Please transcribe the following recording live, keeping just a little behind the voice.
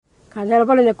Kajala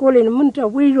pala nya kole ni munta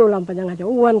wiro lampa jangaja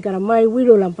uwan kara mai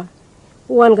wiro lampa.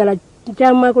 Uwan kara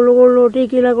jama kolo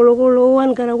tikila kolo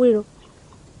uwan kara wiro.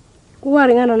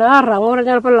 Kuwari ngana na arang ora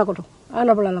jala pala koto.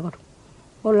 Ana pala koto.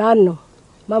 Ola anno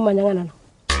mama nyangana no.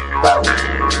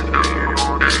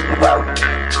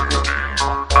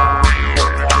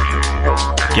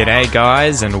 G'day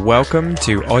guys and welcome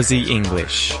to Aussie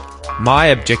English. My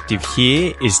objective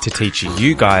here is to teach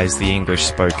you guys the English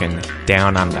spoken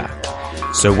down under.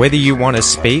 So whether you want to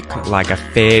speak like a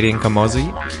fair dinkum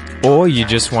Aussie, or you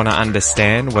just want to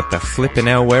understand what the flippin'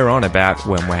 hell we're on about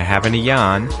when we're having a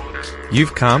yarn,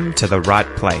 you've come to the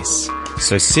right place.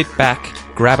 So sit back,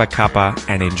 grab a cuppa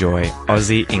and enjoy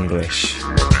Aussie English.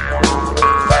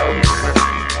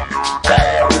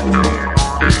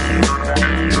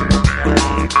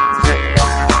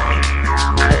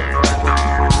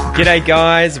 G'day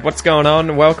guys, what's going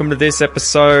on? Welcome to this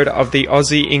episode of the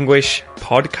Aussie English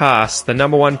podcast, the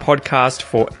number one podcast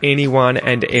for anyone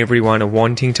and everyone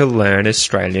wanting to learn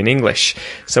Australian English.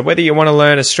 So whether you want to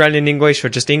learn Australian English or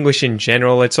just English in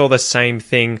general, it's all the same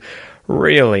thing,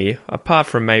 really, apart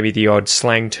from maybe the odd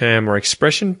slang term or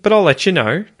expression, but I'll let you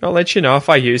know if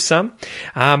I use some.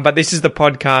 But this is the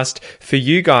podcast for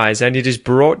you guys, and it is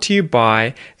brought to you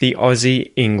by the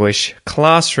Aussie English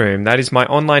Classroom. That is my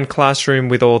online classroom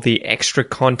with all the extra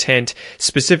content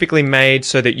specifically made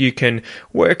so that you can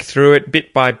work through it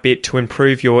bit by bit to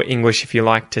improve your English if you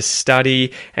like to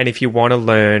study and if you want to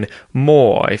learn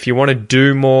more, if you want to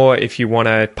do more, if you want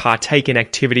to partake in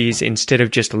activities instead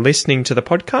of just listening to the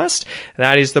podcast.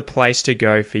 That is the place to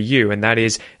go for you, and that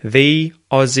is the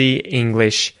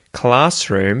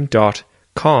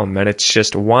AussieEnglishClassroom.com, and it's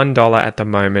just $1 at the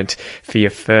moment for your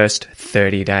first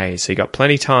 30 days. So you got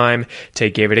plenty of time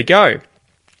to give it a go.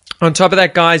 On top of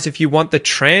that, guys, if you want the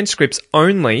transcripts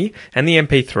only and the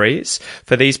MP3s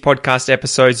for these podcast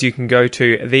episodes, you can go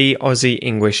to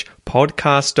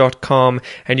theaussieenglishpodcast.com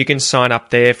and you can sign up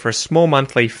there for a small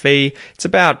monthly fee. It's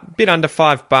about a bit under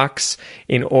 $5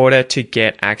 in order to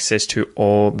get access to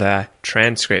all the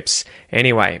transcripts.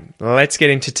 Anyway, let's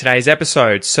get into today's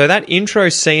episode. So that intro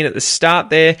scene at the start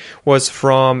there was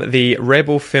from the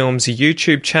Rebel Films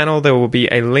YouTube channel. There will be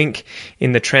a link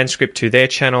in the transcript to their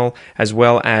channel as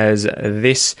well as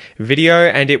this video,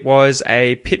 and it was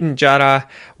a Pitjantjatjara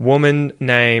woman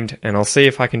named, and I'll see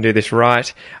if I can do this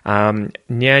right,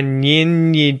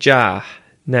 Nyannyinja.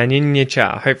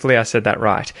 Hopefully I said that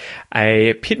right.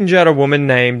 A Pitjantjatjara woman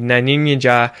named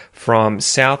Nyannyinja from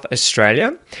South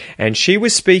Australia, and she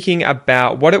was speaking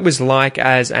about what it was like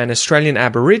as an Australian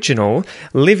Aboriginal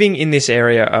living in this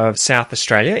area of South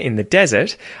Australia in the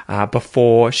desert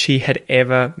before she had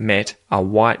ever met a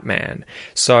white man.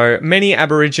 So many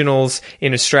Aboriginals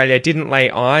in Australia didn't lay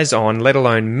eyes on, let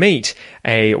alone meet,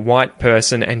 a white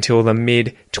person until the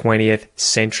mid-20th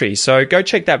century. So go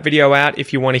check that video out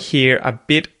if you want to hear a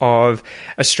bit of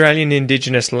Australian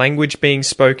Indigenous language being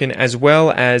spoken, as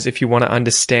well as if you want to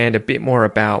understand a bit more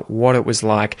about what it was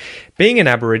like being an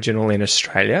Aboriginal in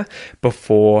Australia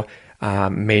before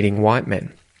meeting white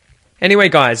men. Anyway,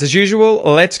 guys, as usual,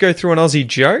 let's go through an Aussie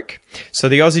joke. So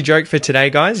the Aussie joke for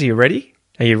today, guys, are you ready?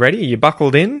 Are you ready? Are you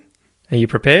buckled in? Are you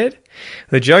prepared?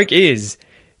 The joke is,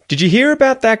 did you hear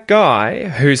about that guy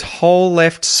whose whole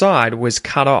left side was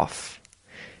cut off?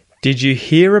 Did you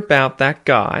hear about that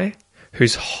guy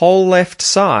whose whole left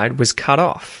side was cut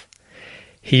off?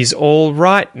 He's all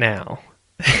right now.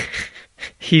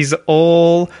 He's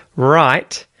all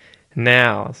right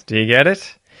now. Do you get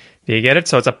it? Do you get it?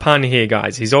 So it's a pun here,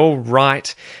 guys. He's all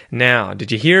right now.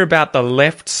 Did you hear about the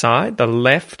left side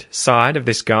of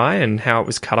this guy and how it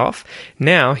was cut off?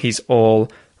 Now he's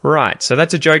all right. So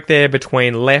that's a joke there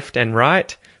between left and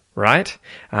right, left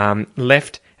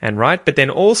and right. But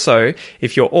then also,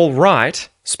 if you're all right,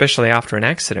 especially after an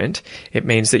accident, it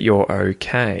means that you're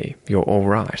okay. You're all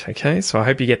right, okay? So I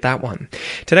hope you get that one.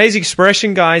 Today's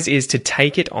expression, guys, is to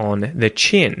take it on the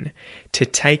chin. To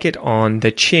take it on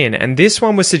the chin. And this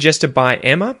one was suggested by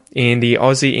Emma in the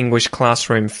Aussie English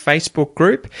Classroom Facebook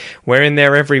group. We're in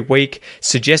there every week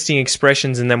suggesting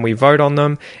expressions and then we vote on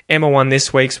them. Emma won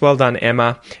this week's. Well done,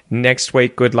 Emma. Next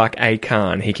week, good luck,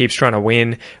 Akon. He keeps trying to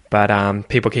win, but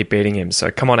people keep beating him. So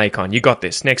come on, Akon. You got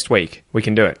this. Next week, we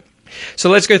can do it. So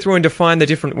let's go through and define the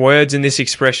different words in this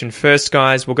expression first,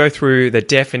 guys. We'll go through the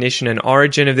definition and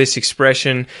origin of this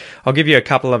expression. I'll give you a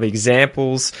couple of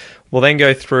examples. We'll then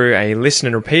go through a listen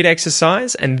and repeat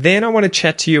exercise, and then I want to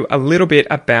chat to you a little bit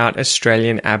about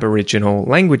Australian Aboriginal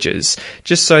languages,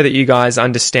 just so that you guys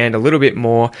understand a little bit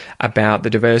more about the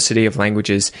diversity of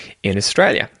languages in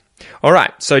Australia. All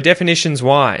right, so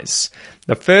definitions-wise,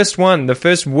 the first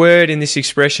word in this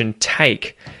expression,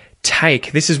 take.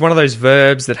 Take. This is one of those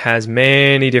verbs that has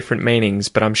many different meanings,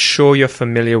 but I'm sure you're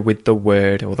familiar with the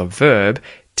word or the verb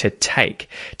to take.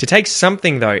 To take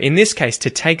something, though, in this case,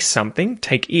 to take something,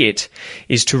 take it,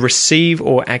 is to receive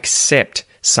or accept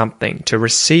something. To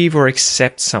receive or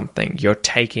accept something. You're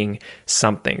taking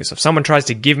something. So if someone tries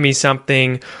to give me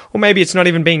something, or maybe it's not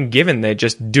even being given, they're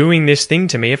just doing this thing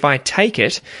to me. If I take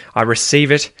it, I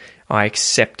receive it, I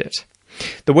accept it.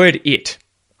 The word it,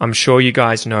 I'm sure you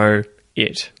guys know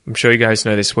it. I'm sure you guys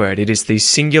know this word. It is the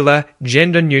singular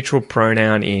gender-neutral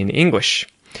pronoun in English.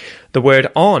 The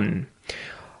word on.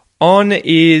 On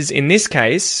is, in this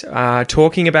case,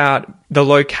 talking about the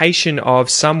location of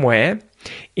somewhere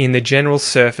in the general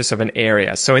surface of an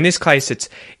area. So in this case,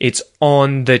 it's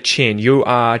on the chin. You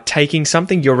are taking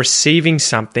something, you're receiving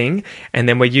something, and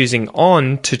then we're using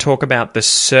on to talk about the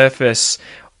surface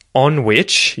on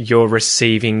which you're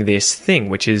receiving this thing,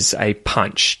 which is a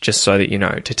punch, just so that you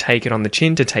know. To take it on the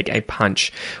chin, to take a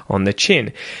punch on the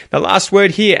chin. The last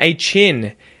word here, a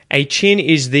chin. A chin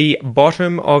is the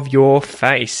bottom of your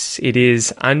face. It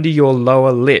is under your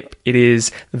lower lip. It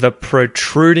is the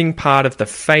protruding part of the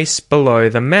face below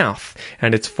the mouth,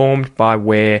 and it's formed by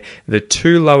where the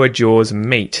two lower jaws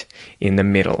meet in the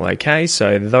middle, okay?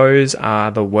 So those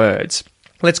are the words.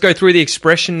 Let's go through the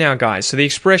expression now, guys. So the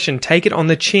expression, take it on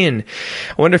the chin.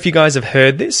 I wonder if you guys have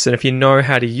heard this and if you know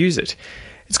how to use it.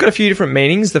 It's got a few different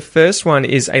meanings. The first one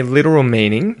is a literal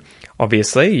meaning.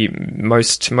 Obviously,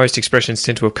 most expressions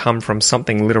tend to have come from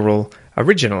something literal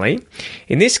originally.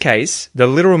 In this case, the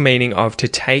literal meaning of to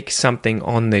take something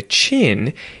on the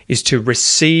chin is to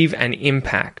receive an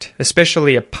impact,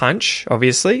 especially a punch,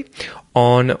 obviously,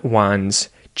 on one's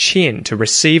chin, to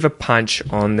receive a punch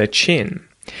on the chin.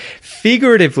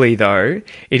 Figuratively, though,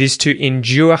 it is to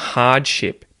endure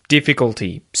hardship,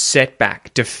 difficulty,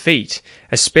 setback, defeat,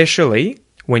 especially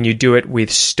when you do it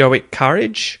with stoic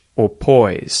courage or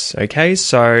poise, okay?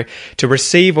 So to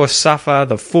receive or suffer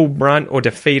the full brunt or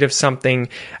defeat of something,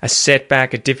 a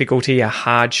setback, a difficulty, a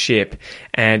hardship,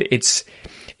 and it's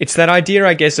that idea,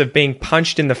 I guess, of being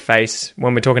punched in the face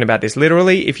when we're talking about this.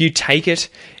 Literally, if you take it,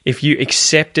 if you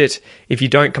accept it, if you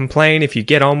don't complain, if you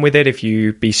get on with it, if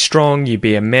you be strong, you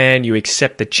be a man, you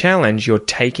accept the challenge, you're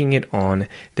taking it on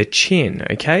the chin,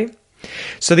 okay?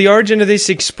 So the origin of this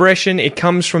expression, it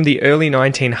comes from the early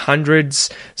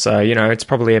 1900s. So, it's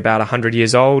probably about 100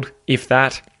 years old, if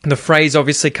that. The phrase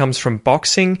obviously comes from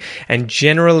boxing and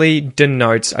generally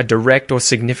denotes a direct or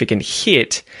significant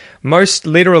hit, most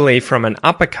literally from an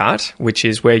uppercut, which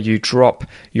is where you drop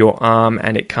your arm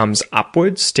and it comes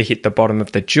upwards to hit the bottom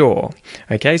of the jaw.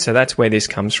 Okay, so that's where this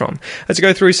comes from. Let's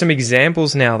go through some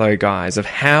examples now, though, guys, of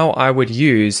how I would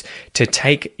use to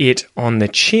take it on the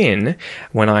chin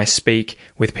when I speak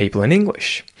with people in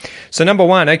English. So number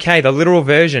one, okay, the literal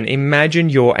version,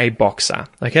 imagine you're a boxer.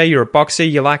 Okay, you're a boxer,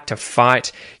 you like to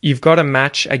fight, you've got a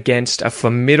match against a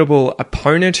formidable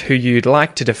opponent who you'd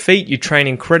like to defeat. You train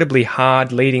incredibly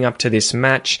hard leading up to this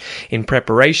match in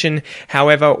preparation.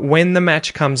 However, when the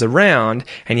match comes around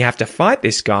and you have to fight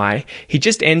this guy, he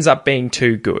just ends up being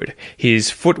too good.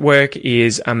 His footwork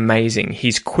is amazing.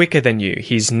 He's quicker than you.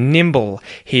 He's nimble.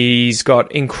 He's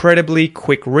got incredibly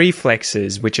quick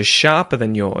reflexes, which are sharper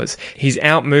than yours. He's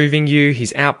outmoving you.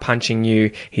 He's out-punching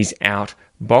you. He's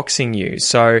out-boxing you.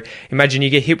 So imagine you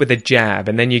get hit with a jab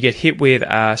and then you get hit with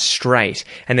a straight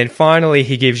and then finally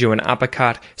he gives you an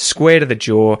uppercut square to the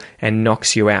jaw and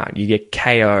knocks you out. You get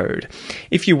KO'd.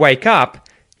 If you wake up,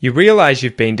 you realize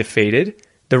you've been defeated.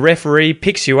 The referee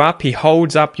picks you up, he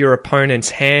holds up your opponent's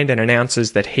hand and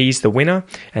announces that he's the winner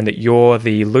and that you're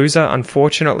the loser,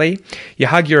 unfortunately. You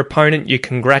hug your opponent, you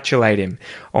congratulate him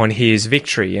on his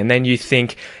victory, and then you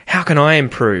think, how can I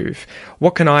improve?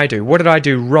 What can I do? What did I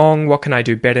do wrong? What can I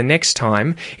do better next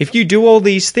time? If you do all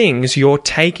these things, you're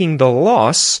taking the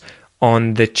loss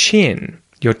on the chin.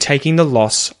 You're taking the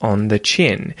loss on the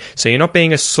chin. So you're not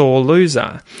being a sore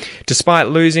loser. Despite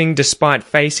losing, despite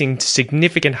facing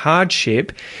significant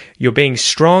hardship, you're being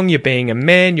strong, you're being a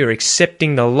man, you're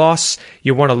accepting the loss,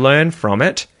 you want to learn from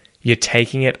it, you're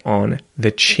taking it on the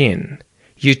chin.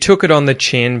 You took it on the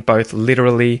chin both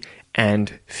literally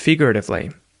and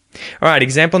figuratively. All right,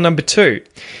 example number 2.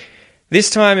 This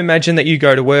time, imagine that you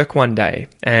go to work one day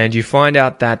and you find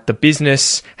out that the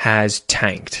business has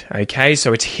tanked, okay?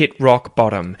 So it's hit rock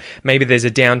bottom. Maybe there's a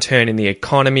downturn in the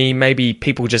economy. Maybe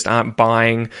people just aren't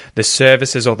buying the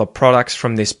services or the products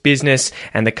from this business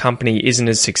and the company isn't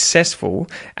as successful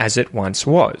as it once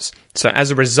was. So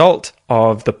as a result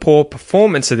of the poor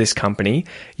performance of this company,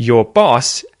 your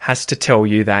boss has to tell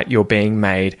you that you're being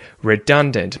made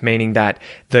redundant, meaning that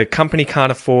the company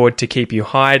can't afford to keep you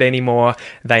hired anymore.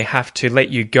 They have to let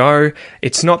you go.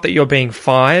 It's not that you're being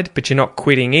fired, but you're not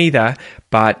quitting either,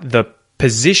 but the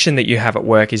position that you have at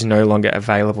work is no longer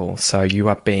available, so you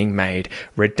are being made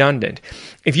redundant.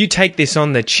 If you take this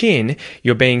on the chin,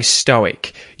 you're being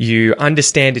stoic. You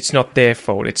understand it's not their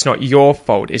fault. It's not your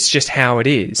fault. It's just how it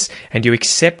is. And you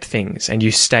accept things and you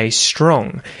stay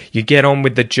strong. You get on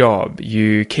with the job.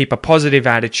 You keep a positive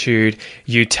attitude.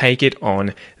 You take it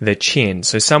on the chin.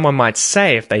 So someone might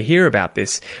say, if they hear about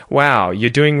this, wow, you're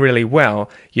doing really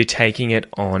well. You're taking it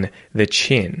on the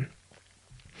chin.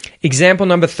 Example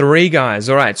number 3, guys.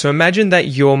 All right, so imagine that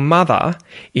your mother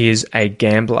is a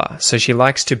gambler. So she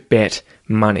likes to bet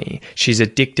money. She's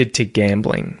addicted to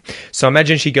gambling. So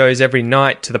imagine she goes every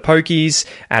night to the pokies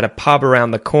at a pub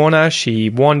around the corner. She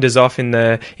wanders off in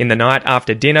the night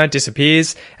after dinner,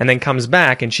 disappears, and then comes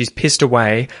back, and she's pissed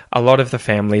away a lot of the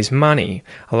family's money,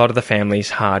 a lot of the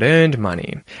family's hard-earned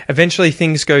money. Eventually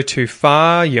things go too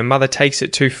far. Your mother takes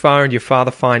it too far, and your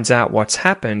father finds out what's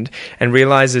happened and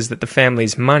realizes that the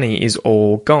family's money is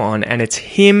all gone, and it's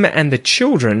him and the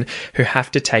children who have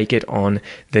to take it on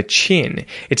the chin.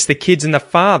 It's the kids and the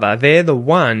father, they're the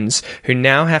ones who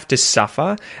now have to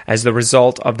suffer as the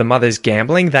result of the mother's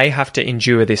gambling. They have to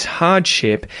endure this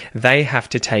hardship. They have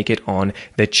to take it on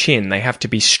the chin. They have to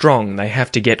be strong. They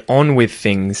have to get on with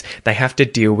things. They have to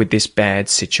deal with this bad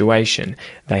situation.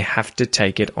 They have to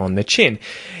take it on the chin.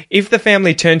 If the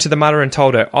family turned to the mother and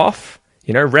told her off,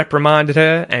 reprimanded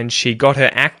her, and she got her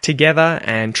act together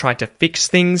and tried to fix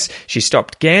things, she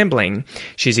stopped gambling,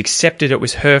 she's accepted it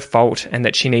was her fault and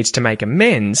that she needs to make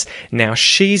amends, now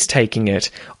she's taking it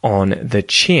on the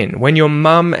chin. When your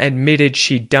mum admitted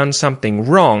she'd done something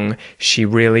wrong, she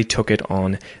really took it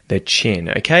on the chin,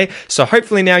 okay? So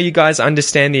hopefully now you guys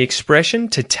understand the expression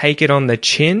to take it on the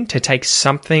chin, to take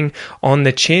something on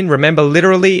the chin. Remember,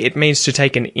 literally, it means to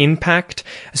take an impact,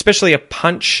 especially a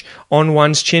punch on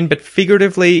one's chin, but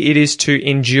figuratively, it is to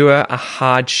endure a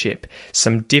hardship,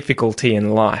 some difficulty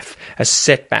in life, a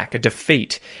setback, a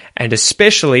defeat, and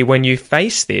especially when you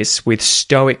face this with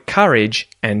stoic courage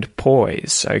and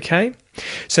poise, okay?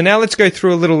 So now let's go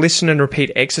through a little listen and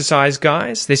repeat exercise,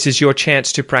 guys. This is your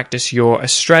chance to practice your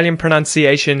Australian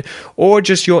pronunciation or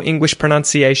just your English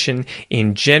pronunciation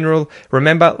in general.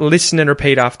 Remember, listen and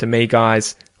repeat after me,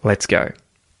 guys. Let's go.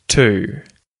 To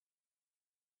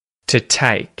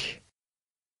take.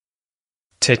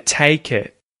 To take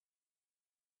it.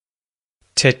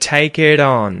 To take it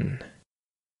on.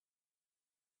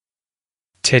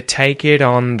 To take it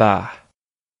on the.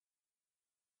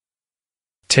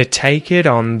 To take it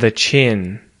on the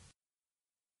chin.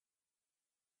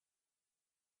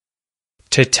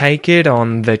 To take it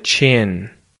on the chin.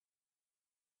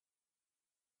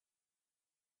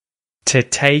 To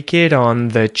take it on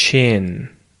the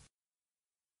chin.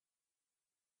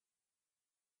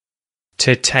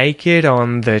 To take it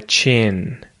on the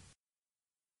chin.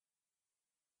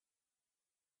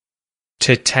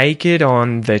 To take it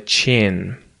on the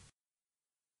chin.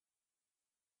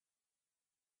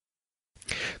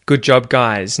 Good job,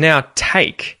 guys. Now,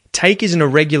 take. Take is an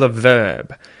irregular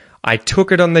verb. I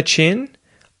took it on the chin.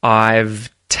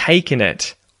 I've taken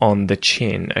it on the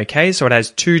chin. Okay, so it has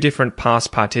 2 different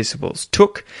past participles,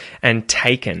 took and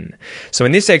taken. So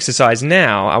in this exercise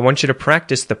now, I want you to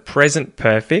practice the present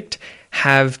perfect,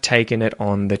 have taken it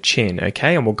on the chin.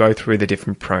 Okay, and we'll go through the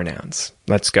different pronouns.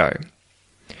 Let's go.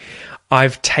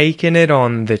 I've taken it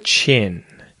on the chin.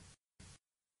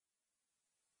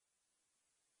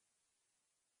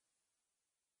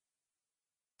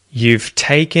 You've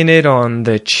taken it on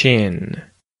the chin.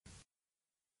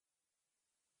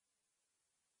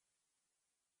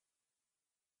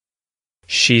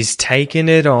 She's taken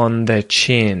it on the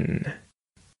chin.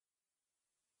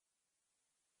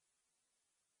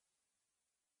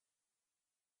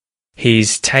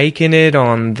 He's taken it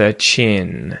on the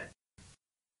chin.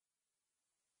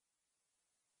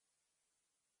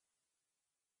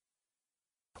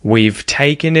 We've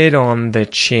taken it on the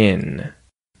chin.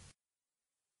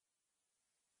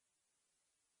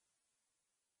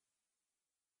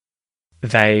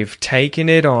 They've taken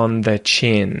it on the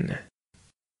chin.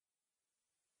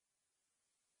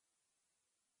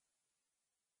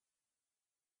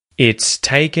 It's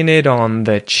taken it on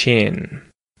the chin.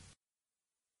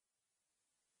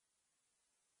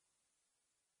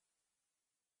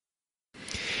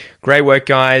 Great work,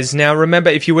 guys. Now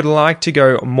remember, if you would like to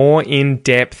go more in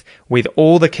depth with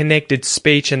all the connected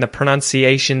speech and the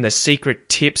pronunciation, the secret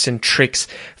tips and tricks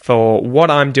for what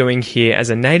I'm doing here as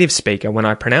a native speaker when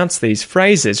I pronounce these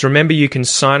phrases. Remember, you can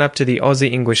sign up to the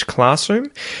Aussie English Classroom.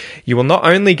 You will not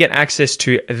only get access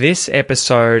to this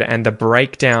episode and the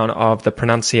breakdown of the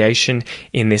pronunciation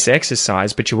in this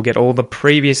exercise, but you will get all the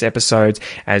previous episodes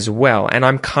as well. And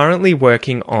I'm currently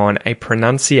working on a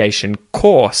pronunciation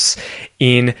course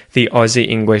in the Aussie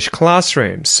English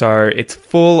Classroom. So it's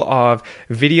full of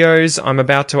videos I'm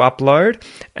about to upload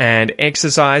and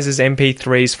exercises,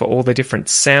 MP3s for all the different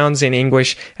sounds in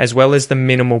English, as well as the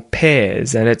minimal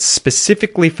pairs. And it's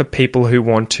specifically for people who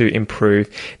want to improve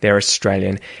their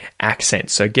Australian accent.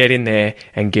 So get in there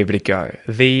and give it a go.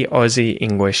 The Aussie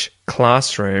English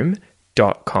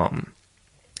Classroom.com.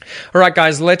 All right,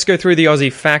 guys, let's go through the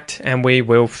Aussie fact and we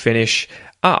will finish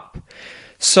up.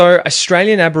 So,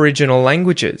 Australian Aboriginal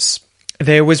languages.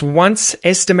 There was once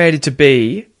estimated to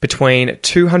be between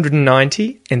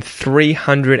 290 and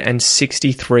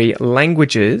 363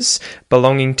 languages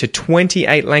belonging to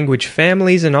 28 language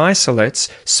families and isolates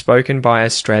spoken by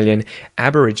Australian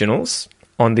Aboriginals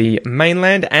on the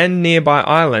mainland and nearby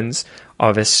islands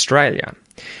of Australia.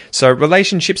 So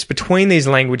relationships between these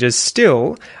languages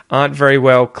still aren't very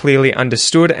well clearly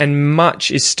understood, and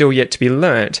much is still yet to be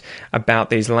learnt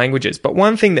about these languages. But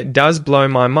one thing that does blow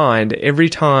my mind every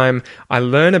time I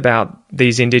learn about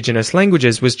these Indigenous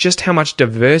languages was just how much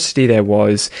diversity there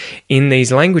was in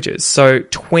these languages. So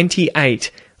 28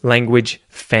 language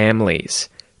families.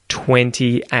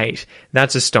 28.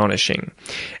 That's astonishing.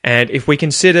 And if we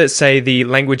consider, say, the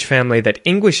language family that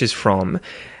English is from,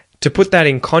 to put that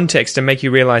in context and make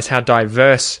you realize how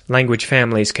diverse language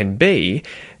families can be,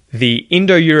 the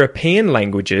Indo-European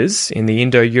languages in the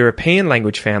Indo-European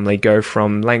language family go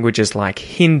from languages like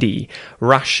Hindi,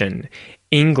 Russian,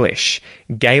 English,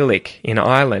 Gaelic in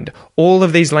Ireland. All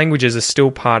of these languages are still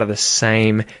part of the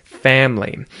same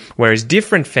family, whereas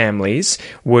different families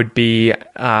would be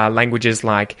languages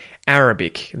like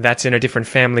Arabic, that's in a different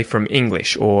family from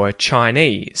English, or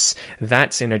Chinese,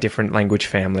 that's in a different language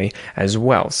family as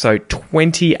well. So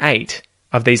 28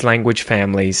 of these language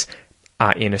families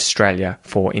are in Australia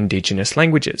for Indigenous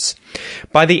languages.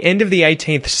 By the end of the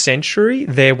 18th century,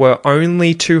 there were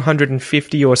only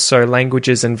 250 or so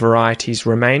languages and varieties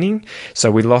remaining, so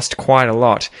we lost quite a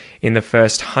lot in the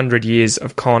first 100 years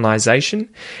of colonisation.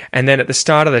 And then at the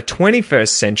start of the 21st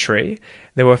century,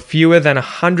 there were fewer than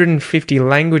 150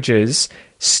 languages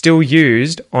still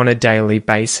used on a daily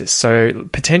basis. So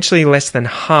potentially less than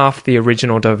half the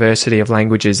original diversity of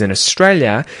languages in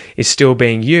Australia is still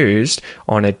being used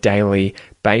on a daily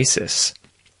basis.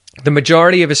 The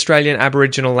majority of Australian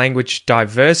Aboriginal language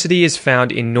diversity is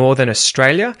found in Northern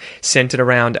Australia, centred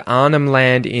around Arnhem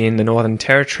Land in the Northern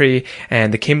Territory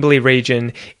and the Kimberley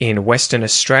region in Western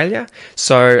Australia.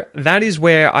 So that is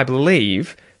where I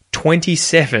believe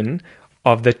 27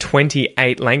 of the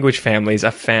 28 language families are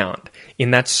found,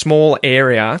 in that small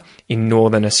area in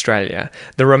Northern Australia.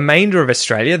 The remainder of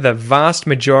Australia, the vast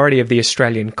majority of the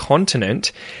Australian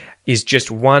continent, is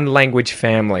just one language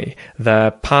family,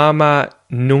 the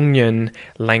Parma-Ngunyan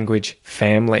language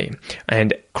family.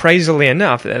 And crazily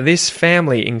enough, this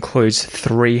family includes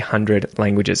 300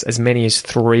 languages, as many as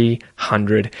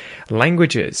 300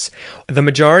 languages. The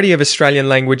majority of Australian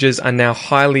languages are now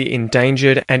highly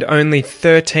endangered, and only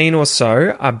 13 or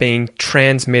so are being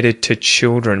transmitted to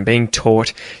children, being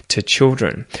taught to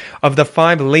children. Of the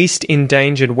 5 least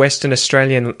endangered Western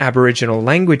Australian Aboriginal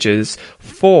languages,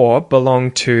 4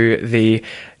 belong to the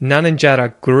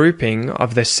Ngarrindjara grouping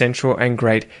of the Central and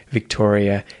Great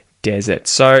Victoria Desert.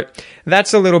 So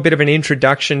that's a little bit of an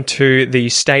introduction to the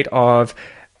state of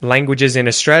languages in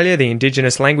Australia, the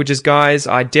Indigenous languages, guys.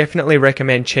 I definitely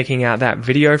recommend checking out that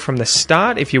video from the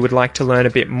start if you would like to learn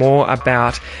a bit more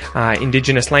about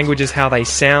Indigenous languages, how they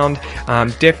sound.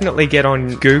 Definitely get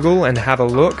on Google and have a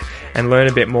look and learn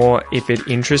a bit more if it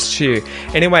interests you.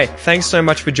 Anyway, thanks so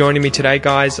much for joining me today,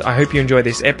 guys. I hope you enjoyed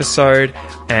this episode,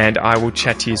 and I will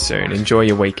chat to you soon. Enjoy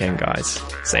your weekend, guys.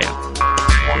 See ya.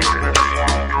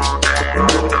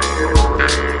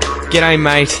 G'day,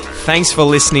 mate. Thanks for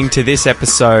listening to this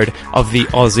episode of the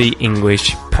Aussie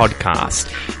English Podcast.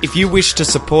 If you wish to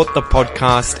support the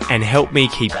podcast and help me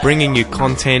keep bringing you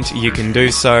content, you can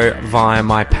do so via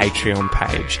my Patreon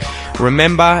page.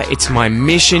 Remember, it's my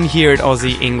mission here at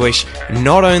Aussie English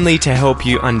not only to help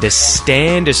you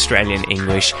understand Australian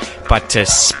English, but to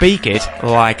speak it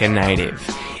like a native.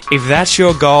 If that's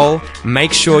your goal,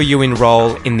 make sure you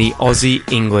enroll in the Aussie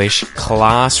English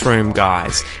Classroom,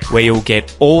 guys, where you'll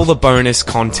get all the bonus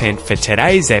content for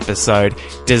today's episode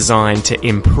designed to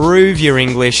improve your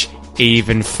English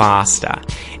even faster.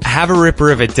 Have a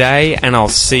ripper of a day, and I'll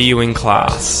see you in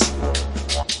class.